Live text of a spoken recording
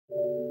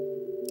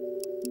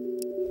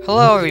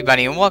Hello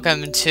everybody and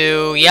welcome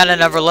to yet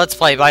another Let's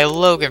Play by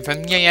Logan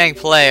from Yang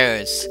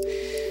Players.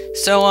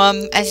 So,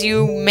 as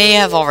you may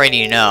have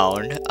already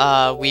known,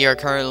 we are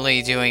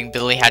currently doing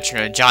Billy Hatching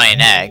a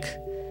Giant Egg.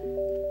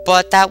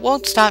 But that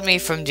won't stop me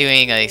from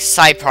doing a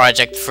side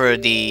project for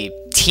the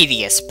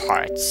tedious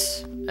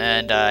parts.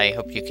 And I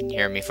hope you can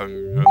hear me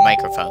from the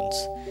microphones.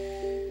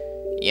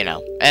 You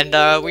know. And,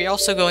 we're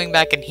also going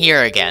back in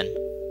here again.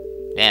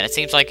 Man, it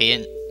seems like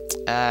it's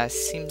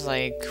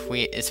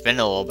been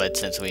a little bit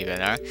since we've been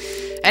there.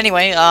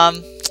 Anyway,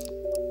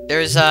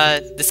 there's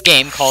this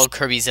game called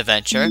Kirby's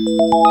Adventure. It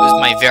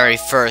was my very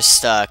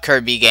first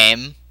Kirby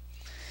game,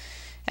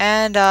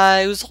 and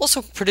it was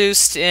also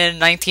produced in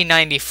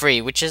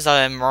 1993, which is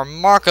a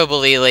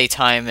remarkably late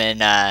time in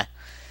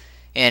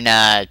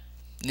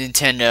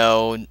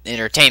Nintendo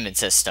Entertainment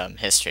System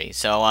history.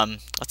 So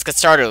let's get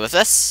started with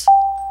this.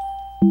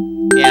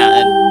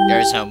 Yeah, and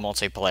there's no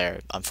multiplayer,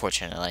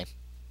 unfortunately.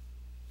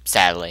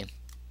 Sadly.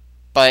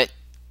 But,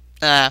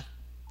 you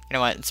know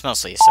what, it's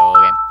mostly a solo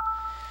game.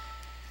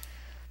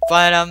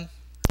 But,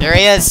 there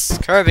he is,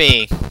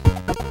 Kirby!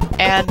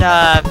 And,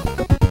 I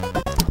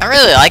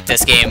really like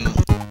this game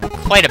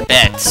quite a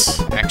bit,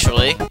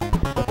 actually.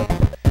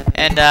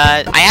 And,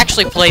 I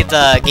actually played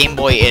the Game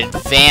Boy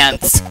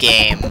Advance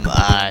game,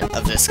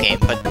 of this game,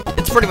 but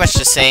it's pretty much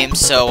the same,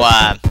 so,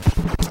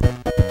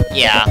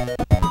 yeah.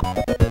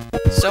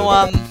 So,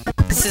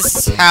 this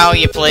is how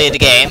you play the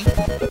game.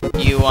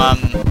 You,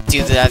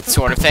 do that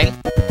sort of thing.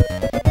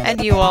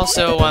 And you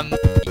also,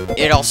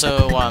 it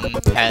also,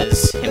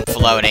 has him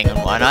floating and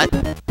whatnot.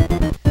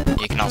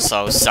 You can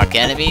also suck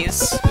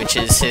enemies, which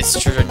is his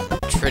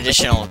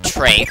traditional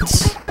trait.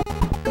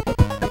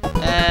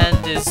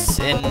 And is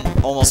in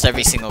almost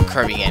every single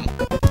Kirby game.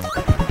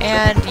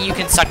 And you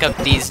can suck up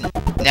these.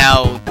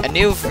 Now, a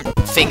new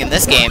thing in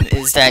this game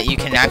is that you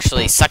can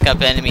actually suck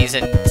up enemies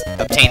and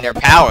obtain their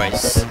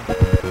powers.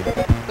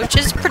 Which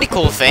is a pretty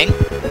cool thing.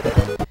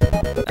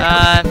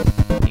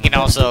 You can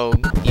also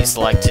use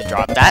select to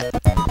drop that.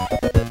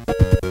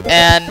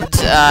 And,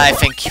 I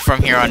think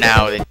from here on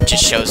out, it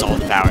just shows all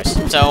the powers.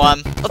 So,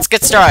 let's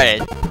get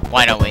started.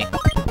 Why don't we?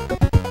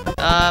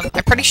 I'm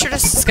pretty sure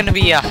this is gonna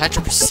be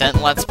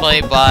 100% Let's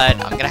Play, but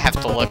I'm gonna have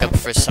to look up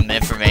for some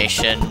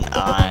information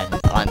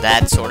on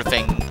that sort of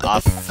thing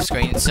off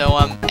screen. So,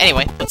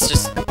 anyway, let's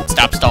just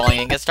stop stalling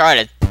and get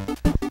started.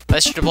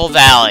 Vegetable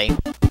Valley.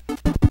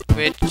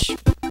 Which...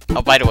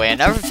 Oh, by the way,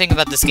 another thing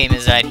about this game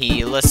is that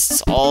he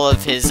lists all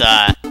of his,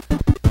 the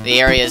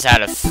areas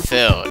out of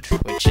food,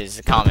 which is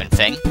a common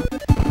thing.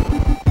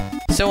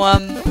 So,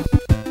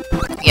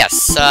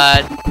 yes,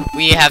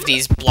 we have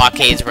these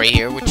blockades right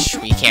here, which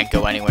we can't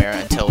go anywhere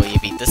until we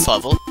beat this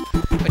level,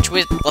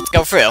 let's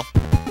go through.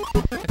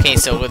 Okay,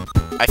 so,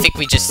 I think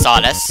we just saw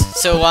this.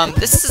 So,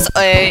 this is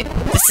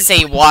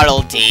a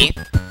Waddle Dee,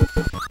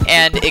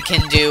 and it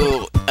can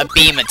do a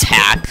beam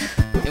attack,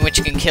 in which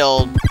it can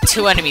kill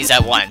 2 enemies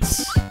at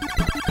once.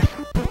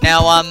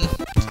 Now,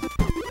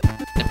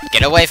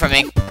 get away from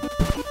me.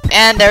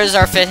 And there's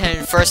our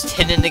first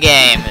hit in the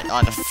game,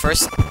 on the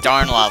first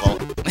darn level.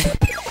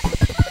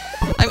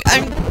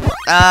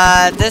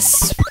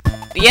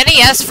 The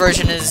NES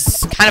version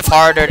is kind of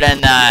harder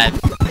than,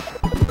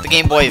 the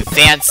Game Boy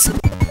Advance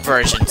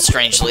version,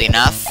 strangely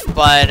enough.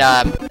 But,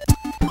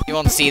 you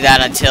won't see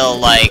that until,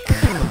 like,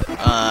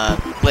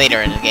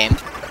 later in the game.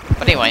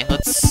 But anyway,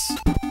 let's...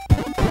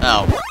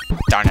 Oh,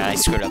 darn it, I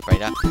screwed up right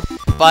now.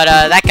 But,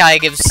 that guy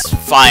gives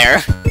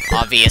fire,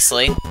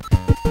 obviously.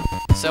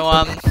 So,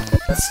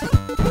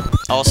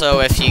 also,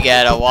 if you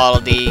get a Waddle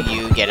Dee,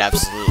 you get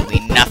absolutely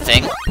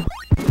nothing.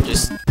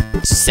 Just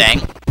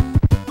saying.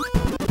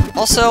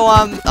 Also,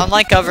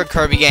 unlike other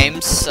Kirby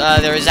games,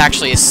 there is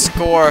actually a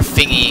score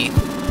thingy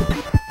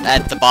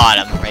at the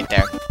bottom, right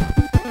there.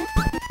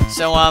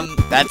 So,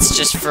 that's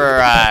just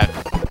for,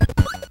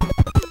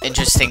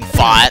 interesting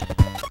thought.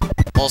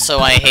 Also,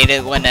 I hate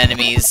it when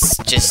enemies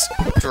just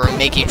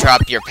make you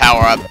drop your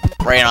power-up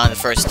right on the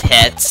first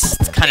hits.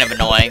 It's kind of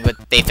annoying, but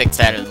they fix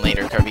that in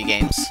later Kirby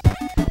games,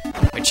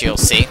 which you'll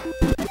see.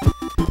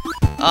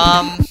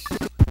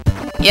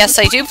 Yes,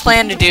 I do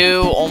plan to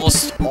do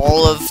almost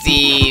all of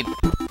the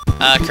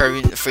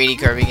 3D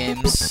Kirby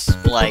games,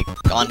 like,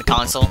 on the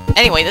console.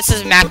 Anyway, this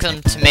is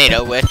Maximum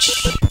Tomato, which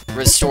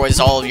restores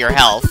all of your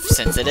health,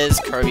 since it is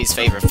Kirby's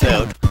favorite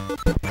food.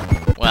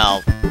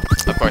 Well,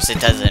 of course, it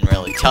doesn't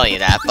really tell you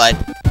that, but,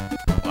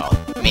 well,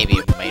 maybe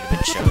it might have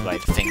been shown by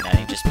the thing that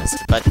I just missed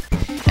it, but,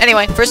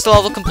 anyway, first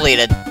level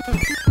completed.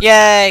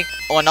 Yay!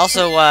 Oh, and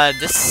also,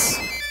 this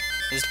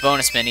is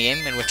bonus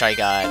minigame, in which I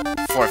got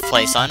 4th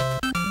place on,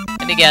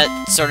 and you get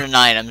certain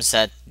items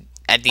that,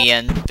 at the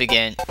end,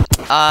 begin,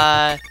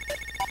 so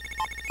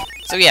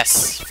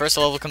yes, first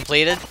level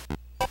completed.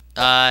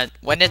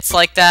 When it's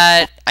like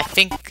that, I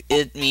think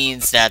it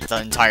means that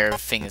the entire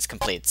thing is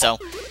complete, so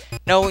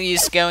no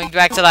use going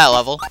back to that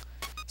level.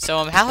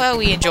 So, how about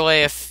we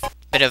enjoy a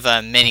bit of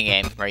a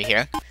minigame right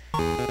here,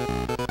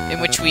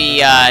 in which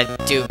we,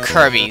 do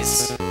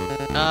Kirby's.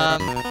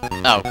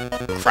 Oh,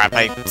 crap,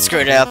 I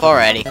screwed it up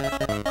already.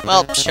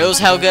 Well, shows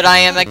how good I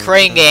am at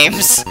crane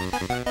games.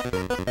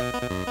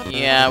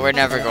 Yeah, we're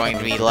never going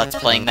to be Let's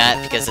Playing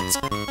that, because it's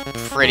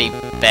pretty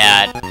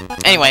bad.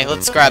 Anyway,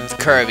 let's grab the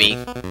Kirby,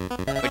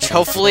 which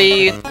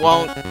hopefully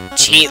won't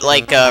cheat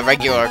like a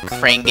regular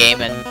crane game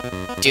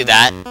and do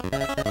that.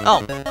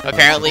 Oh,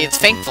 apparently it's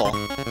thankful.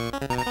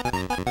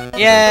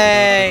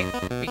 Yay!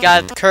 We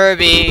got the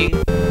Kirby!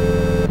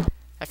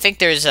 I think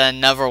there's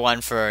another one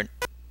for...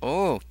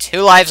 Ooh,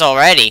 2 lives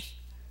already.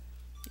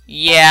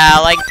 Yeah,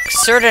 like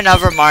certain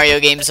other Mario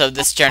games of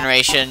this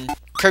generation,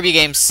 Kirby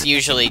games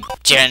usually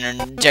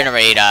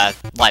generate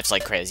lives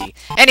like crazy.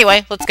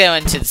 Anyway, let's go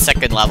into the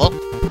second level.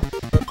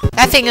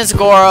 That thing is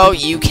Goro.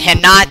 You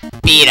cannot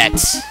beat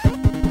it.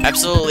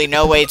 Absolutely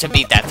no way to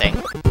beat that thing.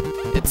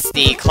 It's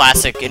the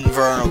classic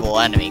invulnerable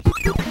enemy.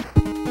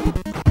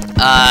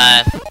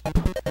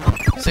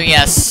 So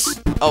yes.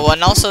 Oh,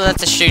 and also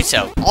that's a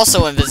Shuto.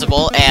 Also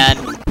invisible and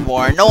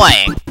more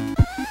annoying.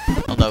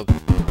 Although,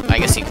 I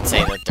guess you could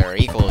say that they're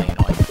equally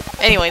annoying.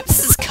 Anyway,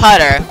 this is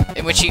Cutter,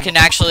 in which you can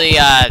actually,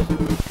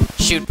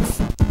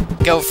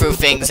 go through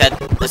things at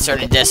a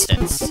certain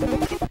distance.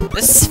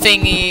 This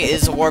thingy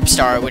is a warp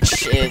star,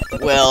 which it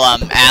will,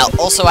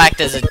 also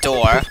act as a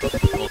door.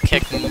 It will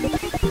kick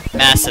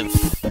massive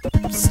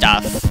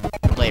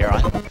stuff later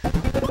on.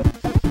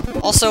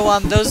 Also,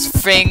 those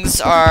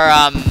things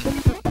are,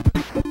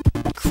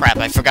 crap,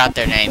 I forgot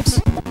their names.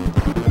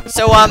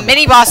 So,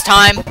 mini-boss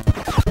time!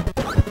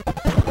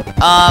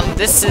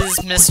 This is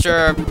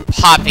Mr.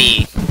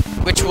 Poppy,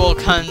 which will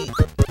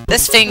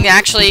this thing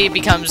actually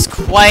becomes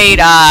quite,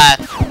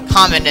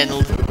 common in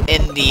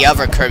the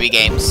other Kirby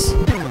games.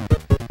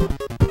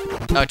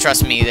 Oh,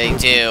 trust me, they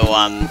do,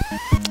 oh,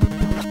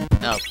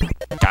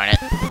 darn it.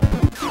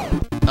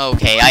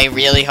 Okay, I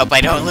really hope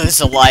I don't lose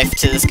a life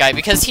to this guy,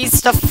 because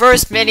he's the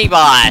first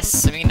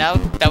mini-boss! I mean,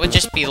 that would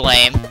just be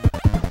lame.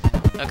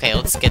 Okay,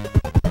 let's get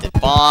the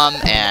bomb,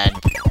 and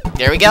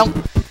there we go.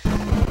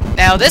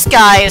 Now, this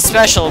guy is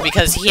special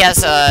because he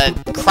has a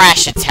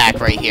crash attack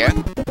right here,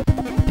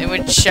 in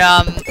which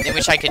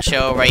I could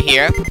show right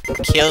here.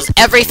 Kills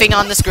everything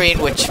on the screen,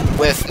 with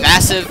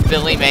massive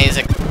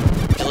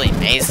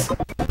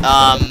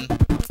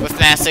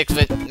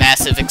with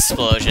massive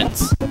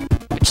explosions,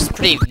 which is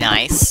pretty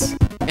nice.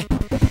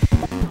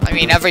 I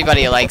mean,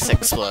 everybody likes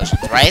explosions,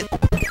 right?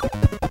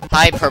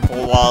 Hi,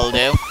 Purple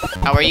Waldo.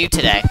 How are you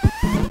today?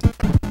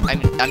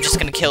 I'm just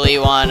gonna kill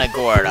you on a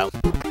Gordo.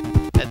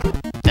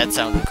 That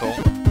sounded cool.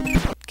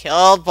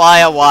 Killed by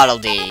a Waddle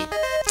Dee.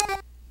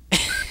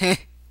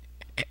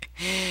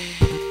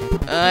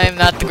 I'm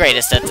not the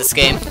greatest at this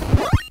game.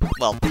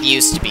 Well,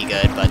 used to be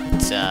good, but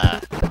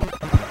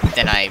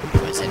then I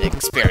was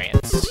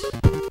inexperienced.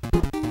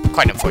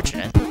 Quite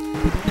unfortunate.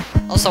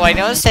 Also, I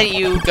noticed that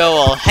you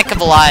go a heck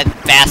of a lot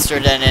faster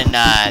than in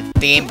the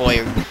Game Boy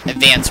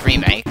Advance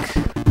remake,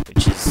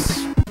 which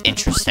is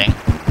interesting,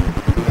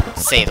 to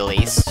say the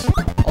least.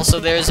 Also,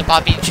 there's a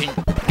Poppy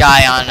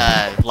guy on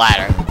a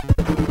ladder.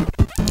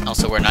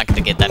 Also, we're not going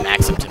to get that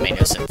maximum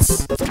tomato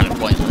since it's kind of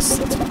pointless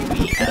since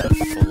we have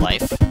full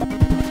life.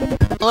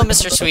 Hello,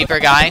 Mr. Sweeper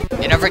guy.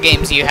 In other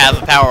games you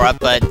have a power-up,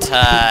 but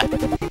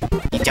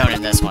you don't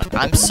in this one.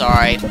 I'm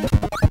sorry.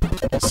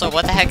 Also,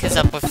 what the heck is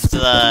up with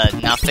the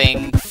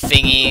nothing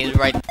thingy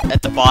right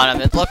at the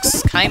bottom? It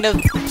looks kind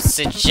of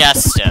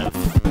suggestive.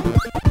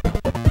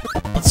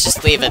 Let's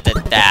just leave it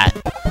at that.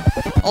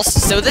 Also,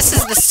 so this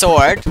is the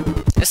sword.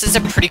 This is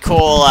a pretty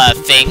cool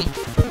thing,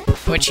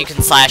 in which you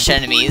can slash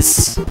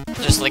enemies,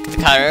 just like the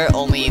cutter,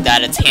 only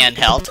that it's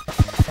handheld.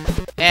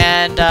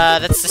 And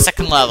that's the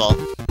second level.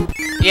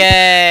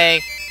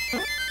 Yay!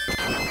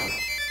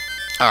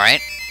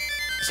 Alright.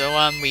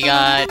 So, we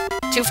got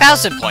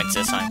 2,000 points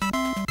this time.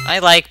 I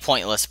like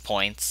pointless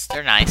points.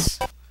 They're nice.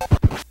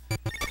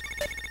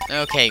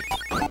 Okay.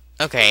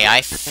 Okay,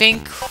 I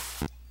think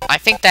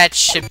that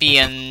should be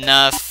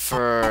enough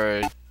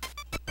for...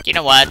 You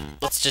know what?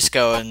 Let's just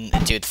go and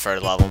do the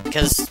third level,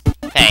 because,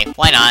 hey,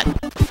 why not?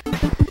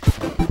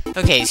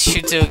 Okay,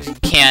 shoot the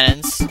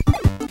cannons.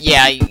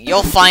 Yeah,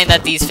 you'll find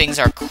that these things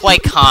are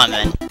quite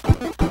common.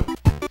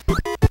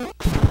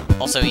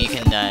 Also, you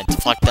can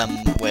deflect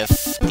them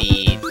with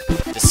the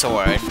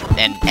sword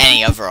and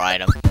any other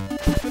item.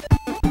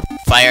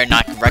 Fire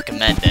not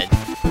recommended.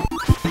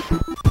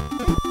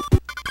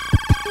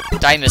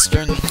 Die,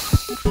 mister.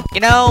 You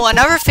know,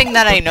 another thing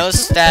that I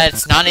noticed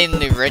that's not in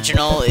the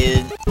original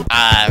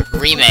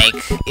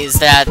remake is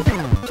that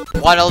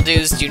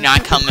Waddle-Doos do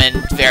not come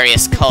in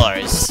various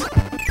colors.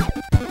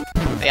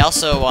 They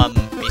also,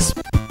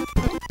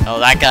 oh,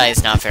 that guy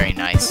is not very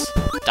nice.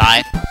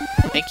 Die.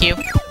 Thank you.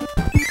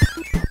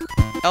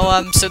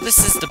 Oh, so this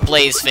is the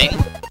blaze thing.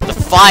 The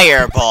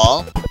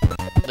fireball.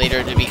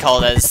 Later to be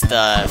called as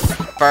the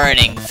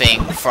burning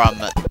thing from,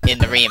 in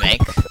the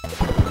remake.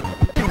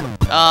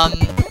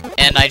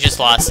 And I just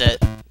lost it.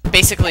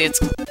 Basically,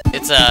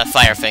 it's a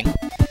fire thing.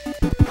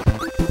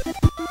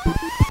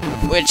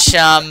 Which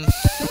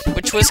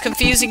was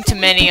confusing to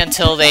many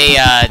until they,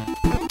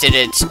 did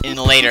it in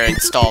later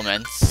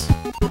installments.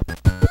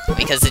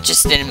 Because it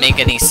just didn't make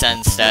any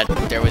sense that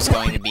there was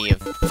going to be a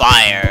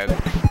fire.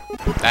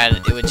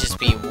 That it would just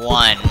be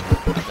one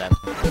of them.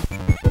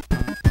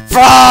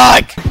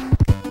 Frog!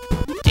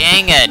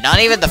 Dang it, not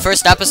even the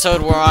first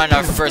episode we're on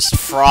our first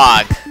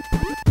frog.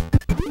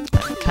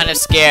 I'm kind of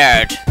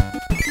scared.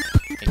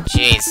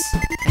 Jeez.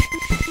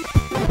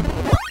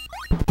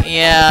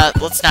 Yeah,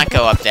 let's not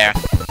go up there.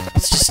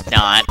 Let's just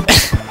not.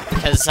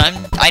 Because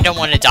I don't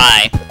want to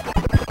die.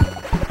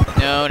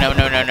 No.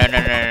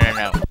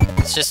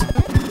 Let's just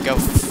go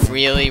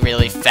really,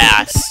 really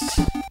fast.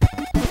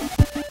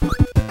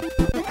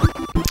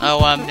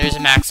 Oh, there's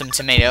a Maxim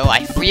tomato.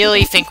 I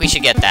really think we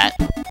should get that.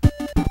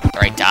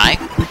 Alright, die.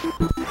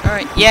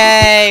 Alright,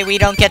 yay! We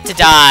don't get to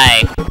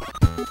die!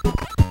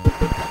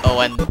 Oh,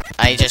 and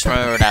I just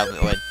remembered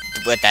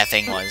what that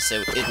thing was.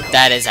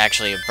 That is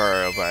actually a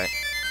burrow, but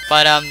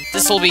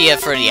this will be it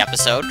for the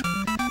episode.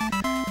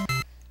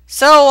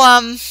 So,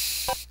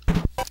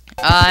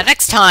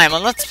 next time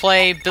on Let's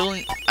Play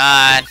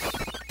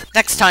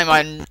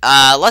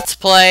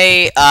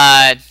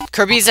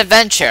Kirby's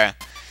Adventure,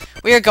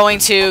 we are going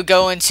to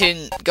go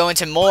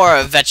into more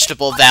of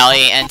Vegetable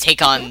Valley and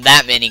take on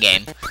that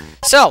minigame.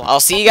 So, I'll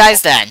see you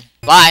guys then.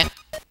 Bye!